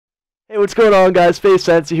Hey, what's going on, guys? FaZe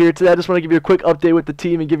Censor here. Today I just want to give you a quick update with the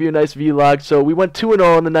team and give you a nice vlog. So we went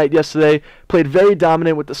 2-0 on the night yesterday, played very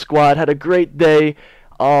dominant with the squad, had a great day.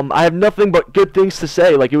 I have nothing but good things to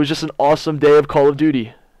say. Like, it was just an awesome day of Call of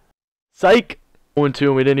Duty. Psych! 0-2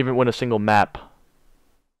 and we didn't even win a single map.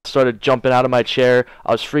 Started jumping out of my chair.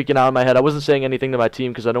 I was freaking out in my head. I wasn't saying anything to my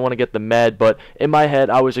team because I don't want to get them mad, but in my head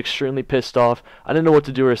I was extremely pissed off. I didn't know what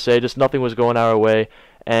to do or say. Just nothing was going our way.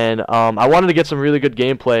 And I wanted to get some really good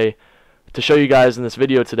gameplay to show you guys in this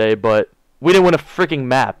video today, but we didn't win a freaking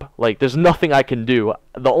map. Like, there's nothing I can do.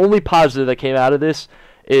 The only positive that came out of this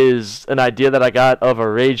is an idea that I got of a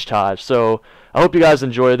Ragetage. So I hope you guys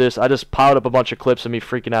enjoy this. I just piled up a bunch of clips of me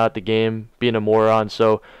freaking out at the game, being a moron.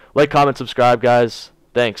 So like, comment, subscribe, guys.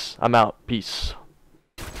 Thanks. I'm out. Peace.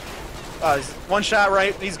 One shot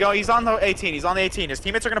right. He's on the 18. He's on the 18. His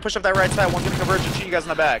teammates are gonna push up that right side. One's gonna converge and shoot you guys in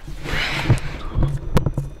the back.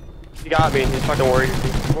 He got me. He's fucking worried.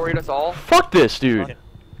 He worried us all. Fuck this, dude.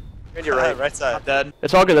 And you're right. Right side. Dead.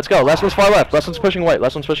 It's all good. Let's go. Last one's far left. Last one's pushing white.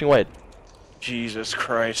 Last one's pushing white. Jesus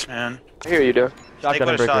Christ, man. I hear you, dude. Shotgun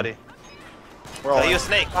and breaker. We're all you a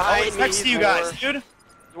snake. Oh, he's next to you guys, dude.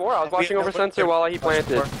 War. I was watching over Censor while he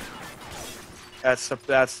planted. That's the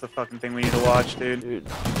fucking thing we need to watch, dude.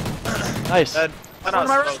 Nice. Dead. Another one on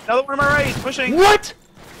my right. Another one on my right. He's pushing. What?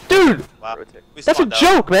 Dude! Wow. That's a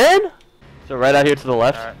joke, man! So right out here to the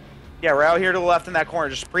left? Right. Yeah, we're out here to the left in that corner.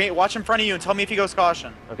 Just watch in front of you and tell me if he goes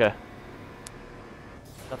caution. Okay.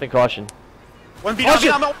 Nothing caution. One beat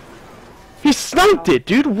on. He sniped it,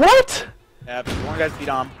 dude. What? Yeah, but one guy's beat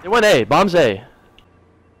on. It went A. Bomb's A.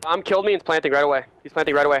 Bomb killed me and he's planting right away. He's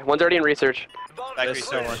planting right away. One's already in research. That is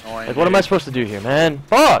so annoying. Like, what am I supposed to do here, man?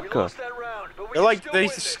 Fuck! They're like, they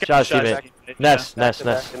Shot teammate. Nest.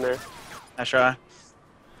 In there. Nice try.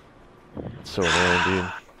 That's so annoying,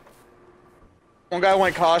 dude. One guy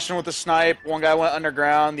went caution with the snipe, one guy went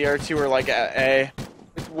underground, the other two were like at A.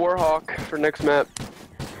 It's Warhawk for next map.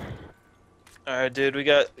 Alright, dude, we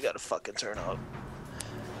gotta fucking turn up.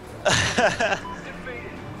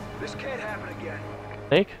 This can't happen again.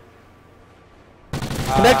 Snake?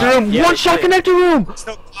 Connector room! Yeah, One shot connector room!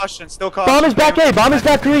 Still caution, still caution. Bomb is back A! Bomb is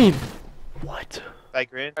back green! What? Back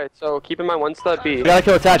green. Alright, so keep in mind one stud B. We gotta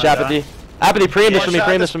kill attach, Apathy. Apathy, pre-aim this for me,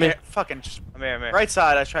 pre-aim this for me. Fucking just I'm here. right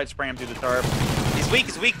side, I tried to spray him through the tarp.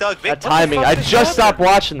 He's weak, Doug. That timing, I just stopped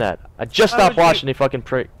watching that. I just stopped watching, he fucking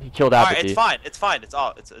he killed Apathy. Alright, it's fine. It's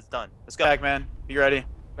done. Let's go. Back, man. Be ready.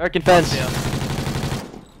 American fence. Yeah.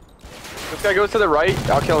 This guy goes to the right,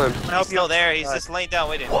 I'll kill him. He's still there. He's just laying down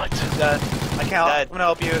waiting. What? Dead. I can't help. I'm gonna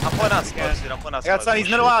help you. I'm pulling out smokes, dude. I'm pulling out I got smokes. sun. He's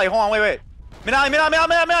middle alley. Hold on, wait. Mid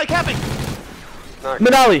alley, capping.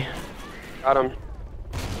 Manali! Got him.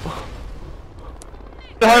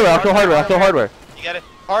 I'll kill hardware. You got it?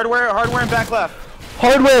 Hardware and back left.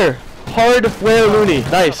 Hardware Looney.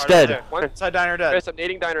 Nice, dead. One Side diner dead. There's some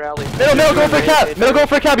nading diner alley. Middle going for a cap. Middle going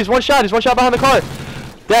for a cap. He's one shot behind the car.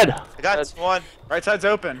 Dead. I got one. Right side's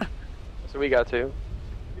open. So we got two.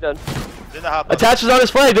 We done. He's in the hop. Attaches on his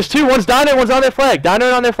flag. There's two. One's diner, one's on their flag. Diner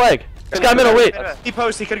and on their flag. This guy middle, wait. He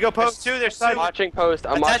post. He could go post. There's two. I'm watching post.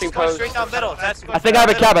 I'm watching post. Straight down middle. I think I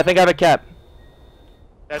have a cap.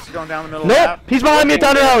 That's going down the middle. Nope. He's behind me at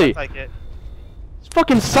diner alley. Like it. It's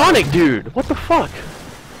fucking Sonic, dude. What the fuck?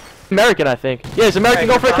 American, I think. Yeah, it's American.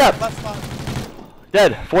 Go for a cap.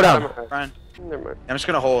 Dead. 4 down. Ryan. Never mind. I'm just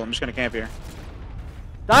gonna hold. I'm just gonna camp here.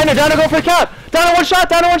 Diner, go for a cap. Diner one shot.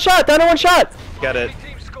 Got it.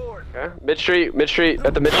 Okay. Mid street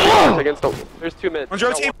at the mid street against the. There's two mids. One's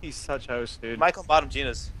your team. He's such host, dude. Michael bottom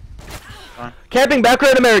Gina's. Camping back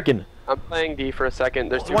right American. I'm playing D for a second.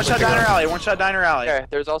 There's two. One shot diner alley. Okay.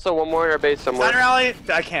 There's also one more in our base somewhere. Diner alley.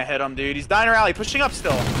 I can't hit him, dude. He's diner alley, pushing up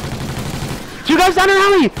still. Two guys diner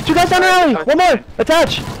alley. One more.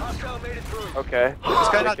 Attach. Okay. This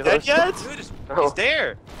guy not dead yet? Dude, Oh. he's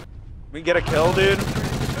there. We can get a kill, dude.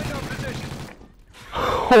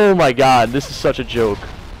 Oh my god, this is such a joke.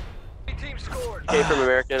 Came from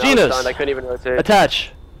American. I was Gina's. stunned. I couldn't even rotate.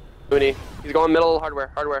 Attach. Looney. He's going middle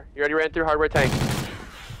hardware. You already ran through hardware tank.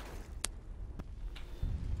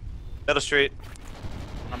 Middle street.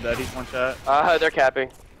 I'm dead. He's one shot. They're capping.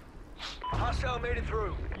 Hostile made it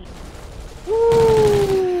through.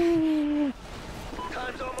 Woo.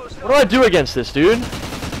 Time's almost What do I do against this, dude?